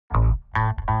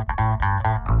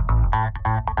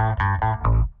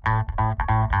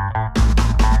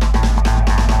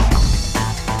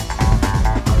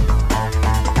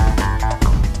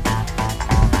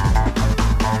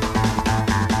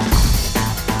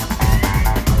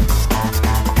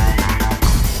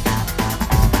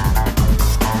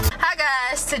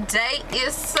Today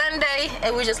is Sunday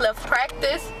and we just left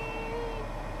practice.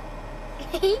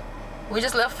 We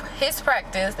just left his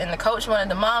practice and the coach wanted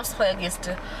the moms to play against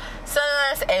the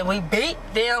sons and we beat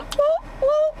them.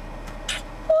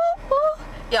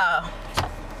 Y'all,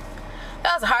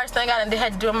 that was the hardest thing I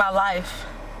had to do in my life.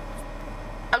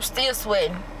 I'm still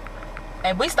sweating.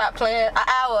 And we stopped playing an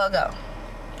hour ago.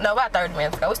 No, about 30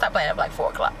 minutes ago. We stopped playing at like 4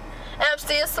 o'clock. And I'm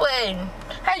still sweating.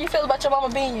 How you feel about your mama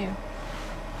beating you?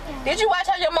 Did you watch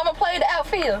how your mama played the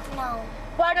outfield? No.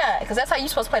 Why not? Because that's how you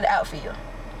supposed to play the outfield.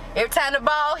 Every time the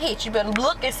ball hits, you better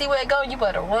look and see where it goes. You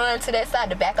better run to that side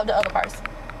to back up the other person.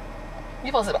 You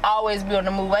supposed to always be on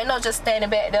the move. Ain't no just standing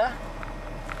back there.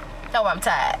 No, I'm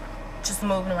tired. Just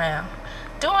moving around.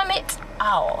 Doing it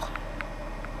all.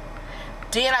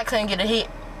 Then I couldn't get a hit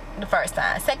the first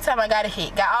time. Second time I got a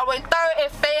hit. Got all the way third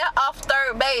and fell off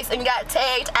third base and got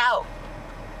tagged out.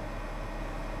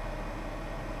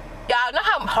 Y'all know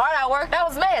how hard I worked? That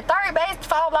was mad. Third base,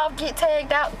 fall off, get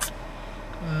tagged out.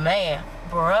 Man,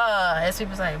 bruh. As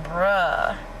people say,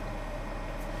 bruh.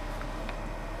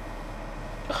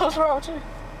 What's wrong with you?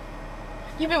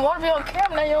 You been wanting to be on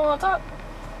camera, now you don't want to talk?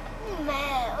 I'm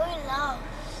mad. We lost.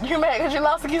 You mad because you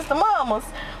lost against the mamas?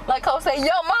 Like Coach said,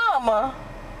 your mama.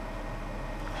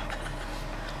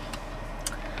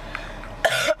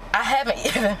 I haven't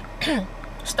even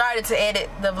started to edit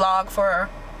the vlog for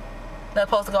that's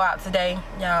supposed to go out today.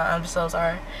 Y'all, I'm so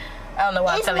sorry. I don't know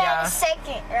why I'm telling y'all. It's May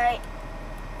 2nd, right?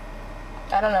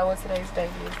 I don't know what today's date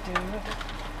is, dude.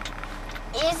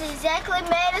 It's exactly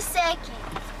May the 2nd.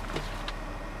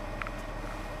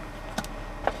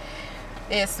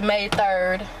 It's May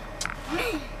 3rd.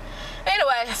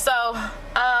 Anyway, so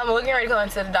we're getting ready to go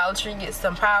into the Dollar Tree and get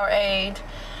some Powerade.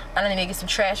 I need to get some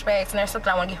trash bags and there's something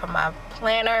I want to get from my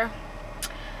planner.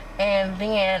 And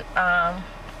then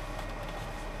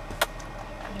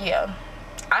yeah,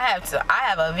 I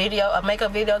have a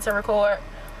makeup video to record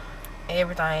and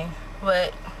everything,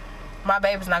 but my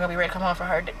baby's not gonna be ready to come home from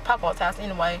her papa's house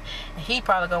anyway, and he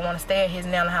probably gonna want to stay at his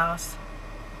nana house.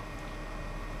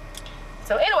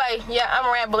 So anyway, yeah,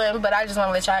 I'm rambling, but I just want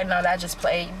to let y'all know that I just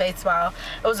played baseball.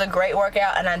 It was a great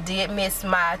workout, and I did miss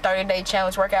my 30-day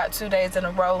challenge workout 2 days in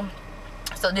a row,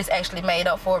 so this actually made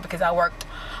up for it because I worked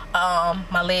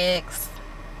my legs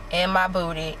and my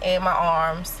booty and my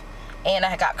arms, and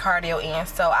I got cardio in.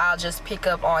 So I'll just pick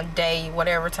up on day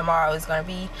whatever tomorrow is going to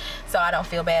be, so I don't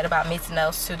feel bad about missing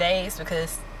those 2 days,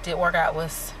 because the workout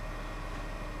was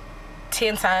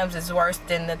 10 times as worse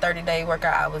than the 30-day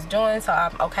workout I was doing, so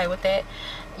I'm okay with that.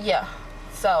 Yeah,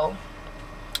 so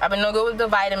I've been doing good with the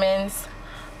vitamins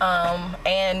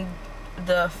and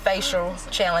the facial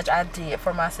challenge I did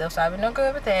for myself, so I've been doing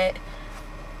good with that.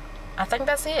 I think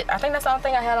that's it. I think that's the only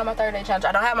thing I had on my 30-day challenge.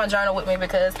 I don't have my journal with me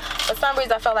because for some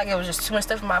reason I felt like it was just too much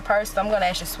stuff in my purse. So I'm going to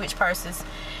actually switch purses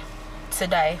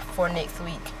today for next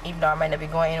week, even though I might not be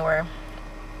going anywhere.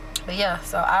 But yeah,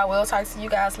 so I will talk to you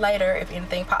guys later if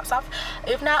anything pops off.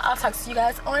 If not, I'll talk to you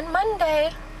guys on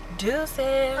Monday. Deuces.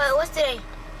 Wait, what's today?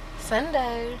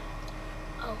 Sunday.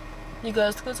 Oh. You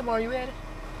go to school tomorrow, you ready?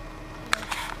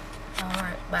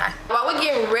 Alright, bye. While we're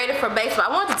getting ready for baseball,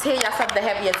 I wanted to tell y'all something that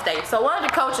happened yesterday. So one of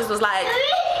the coaches was like,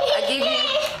 I give you...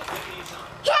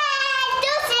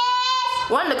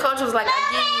 One of the coaches was like, I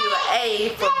give you an A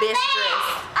for best dress.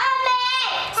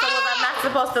 So was I not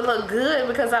supposed to look good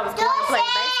because I was going to play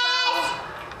baseball?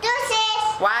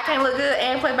 Why I can't look good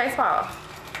and play baseball?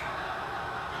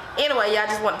 Anyway, y'all,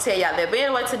 just want to tell y'all that. But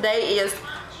anyway, today is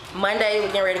Monday. We're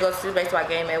getting ready to go to the baseball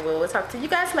game, and we'll talk to you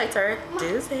guys later.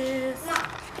 Deuces.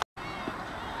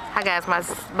 Hi guys, my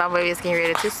baby is getting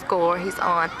ready to score. He's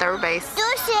on third base.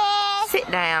 Sit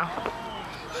down.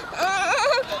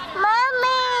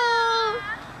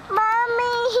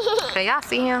 Mommy. Can y'all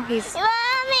see him? He's. Mommy.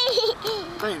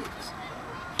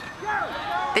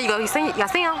 There you go. You see? Y'all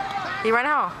see him? He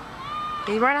running home.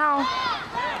 He's running home.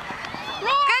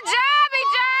 Good job,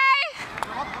 EJ.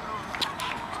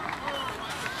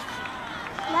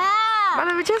 My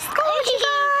baby just scored, you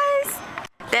guys.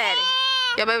 Daddy,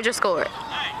 your baby just scored.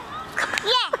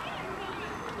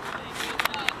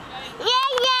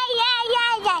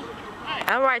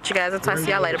 Alright, you guys, I'll talk to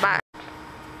y'all later. Bye.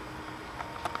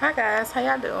 Hi guys, how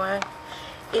y'all doing?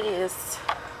 It is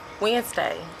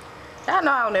Wednesday. Y'all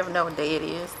know I don't ever know what day it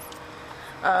is.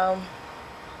 But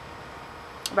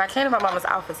I came to my mama's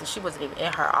office and she wasn't even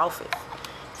in her office.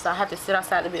 So I have to sit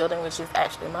outside the building, which is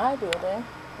actually my building.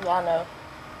 Y'all know.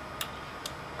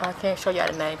 I can't show y'all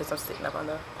the name because I'm sitting up on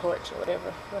the porch or whatever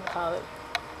you want to call it.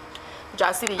 But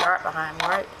y'all see the yard behind me,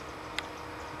 right?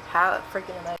 How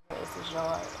freaking amazing is this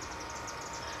yard?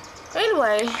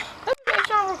 Anyway, let me make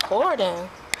sure I'm recording.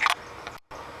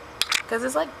 Because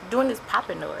it's like doing this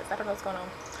popping noise. I don't know what's going on.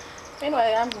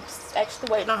 Anyway, I'm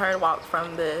actually waiting on her to walk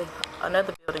from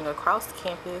another building across the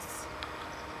campus.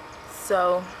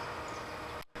 So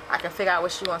I can figure out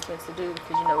what she wants me to do,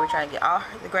 because you know we're trying to get all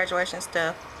the graduation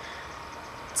stuff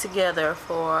together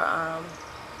for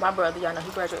my brother. Y'all know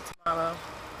he graduates tomorrow.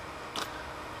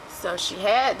 So she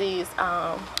had these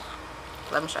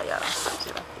let me show y'all.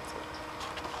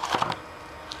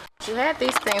 She had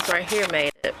these things right here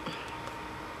made up,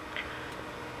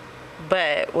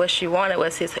 but what she wanted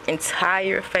was his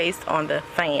entire face on the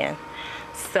fan.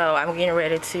 So I'm getting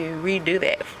ready to redo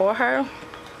that for her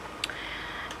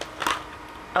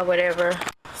or whatever,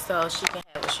 so she can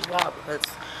have what she wants. Because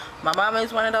my mama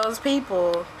is one of those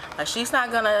people, like, she's not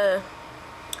gonna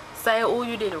say, oh,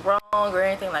 you did it wrong or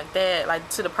anything like that, like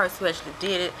to the person who actually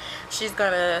did it. She's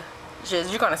gonna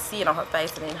you're gonna see it on her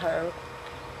face and in her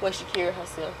way she carried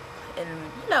herself. And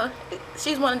you know,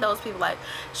 she's one of those people, like,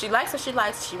 she likes what she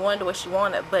likes, she wanted what she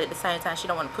wanted, but at the same time she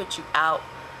don't want to put you out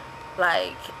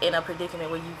like in a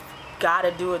predicament where you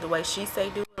gotta do it the way she say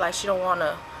do it. Like, she don't want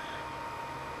to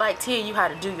like tell you how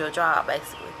to do your job,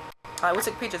 basically. Like, we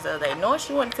took pictures the other day knowing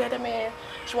she wanted to tell that man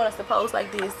she wanted us to pose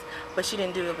like this, but she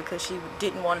didn't do it because she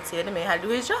didn't want to tell the man how to do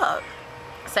his job.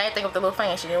 Same thing with the little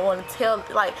fan. She didn't want to tell,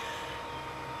 like,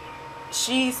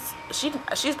 she's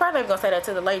probably not gonna say that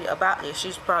to the lady about this.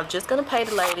 She's probably just gonna pay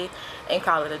the lady and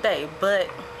call it a day. But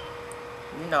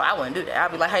you know, I wouldn't do that.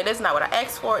 I'd be like, hey, that's not what I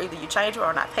asked for. Either you change her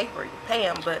or not pay for it, you pay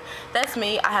him. But that's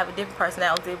me. I have a different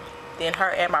personality than her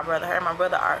and my brother. Her and my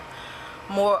brother are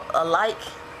more alike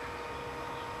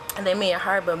than me and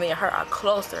her, but me and her are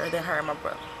closer than her and my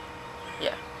brother.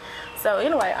 Yeah. So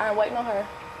anyway, I'm waiting on her.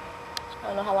 I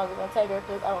don't know how long it's gonna take her,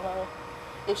 because I don't know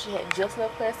if she had just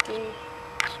left Presky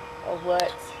or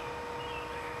what.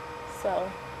 So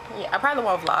yeah, I probably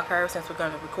won't vlog her since we're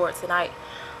going to record tonight.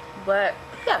 But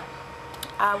yeah,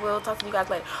 I will talk to you guys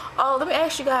later. Oh, let me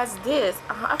ask you guys this.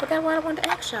 I forgot what I wanted to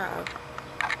ask y'all.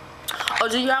 Oh,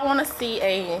 do y'all want to see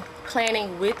a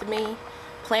planning with me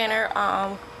planner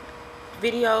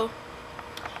video?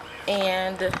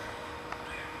 And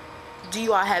do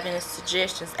you all have any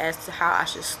suggestions as to how I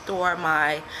should store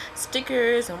my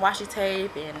stickers and washi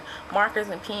tape and markers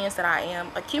and pens that I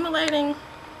am accumulating?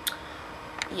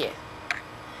 Yeah.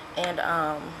 And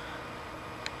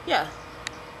yeah,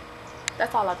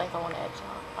 that's all I think I want to ask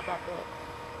y'all about that.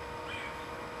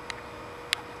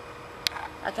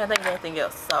 I can't think of anything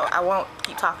else, so I won't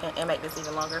keep talking and make this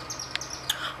even longer.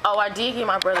 Oh, I did get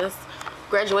my brother's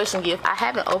graduation gift. I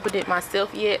haven't opened it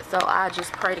myself yet, so I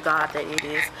just pray to God that it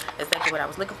is exactly what I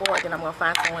was looking for. Then I'm gonna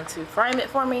find someone to frame it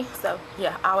for me. So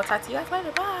yeah, I will talk to you guys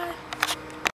later. Bye.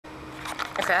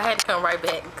 Okay, I had to come right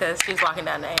back because she's walking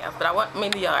down the aisle,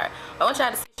 but the yard. I want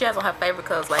y'all to see she has on her favorite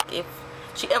colors. Like, if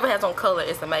she ever has on color,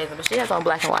 it's amazing, but she has on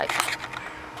black and white.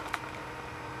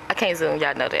 I can't zoom,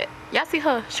 y'all know that. Y'all see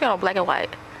her? She got on black and white.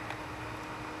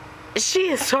 She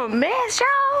is so mess,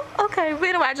 y'all. Okay, but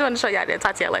anyway, I just want to show y'all that.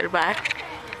 Talk to y'all later. Bye.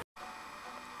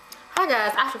 Hi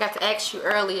guys, I forgot to ask you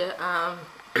earlier.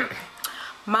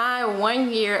 My 1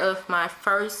 year of my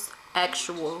first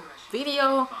actual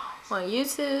video on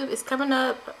YouTube is coming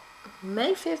up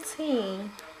May 15th.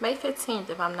 May 15th,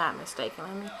 if I'm not mistaken.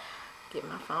 Let me get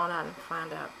my phone out and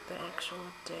find out the actual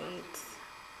dates.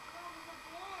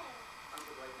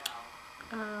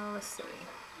 Let's see.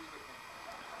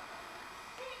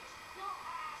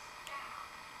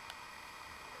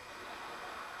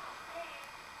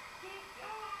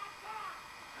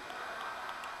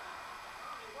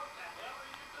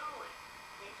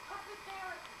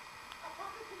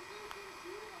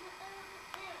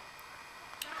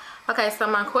 Okay, so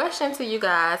my question to you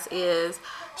guys is,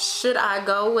 should I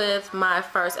go with my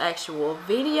first actual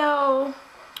video,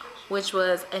 which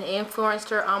was an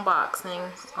influencer unboxing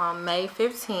on May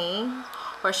 15th,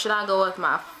 or should I go with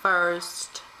my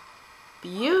first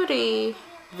beauty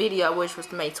video, which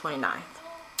was May 29th?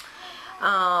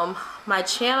 My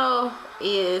channel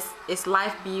is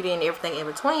life, beauty, and everything in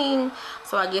between,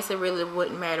 so I guess it really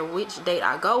wouldn't matter which date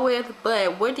I go with.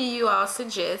 But what do you all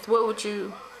suggest? What would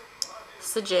you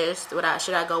suggest?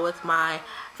 Should I go with my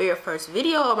very first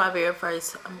video, or my very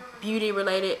first beauty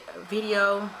related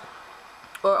video,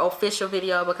 or official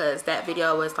video? Because that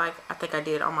video was like, I think I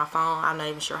did it on my phone. I'm not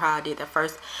even sure how I did that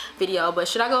first video. But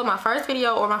should I go with my first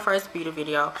video or my first beauty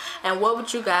video? And what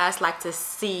would you guys like to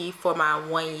see for my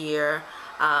 1 year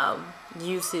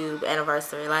YouTube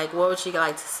anniversary. Like, what would you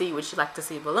like to see? Would you like to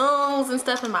see balloons and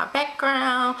stuff in my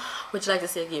background? Would you like to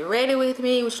see a get ready with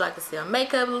me? Would you like to see a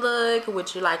makeup look?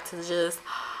 Would you like to just,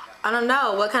 I don't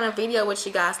know, what kind of video would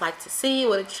you guys like to see?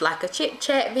 Would you like a chit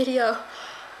chat video?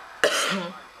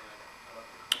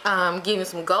 Give me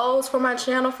some goals for my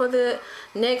channel for the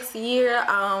next year.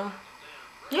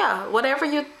 Yeah, whatever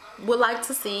you would like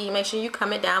to see, make sure you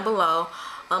comment down below.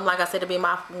 Like I said, it'll be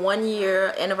my 1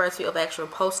 year anniversary of actual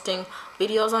posting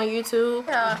videos on YouTube.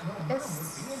 Yeah,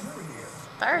 it's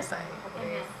Thursday.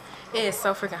 It is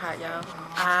so freaking hot, y'all.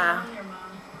 I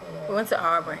went to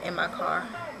Auburn in my car,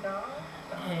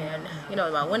 and you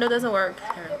know, my window doesn't work,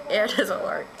 air doesn't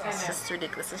work. It's just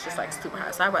ridiculous. It's just like super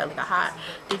hot. So I brought like a hot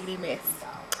diggity mess.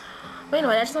 But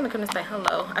anyway, I just want to come and say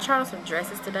hello. I tried on some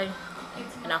dresses today,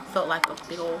 and I felt like a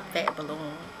big old fat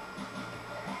balloon.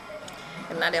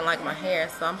 And I didn't like my hair,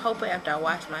 so I'm hoping after I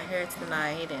wash my hair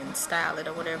tonight and style it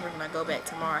or whatever, when I go back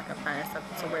tomorrow, I can find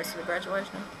something to wear to the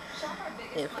graduation.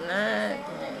 If not, then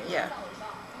yeah.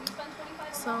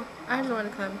 So I just wanted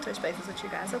to come and touch bases with you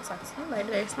guys. I'll talk to you later.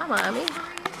 There's my mommy.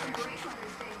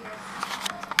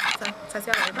 So, talk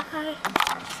to y'all later.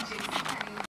 Bye.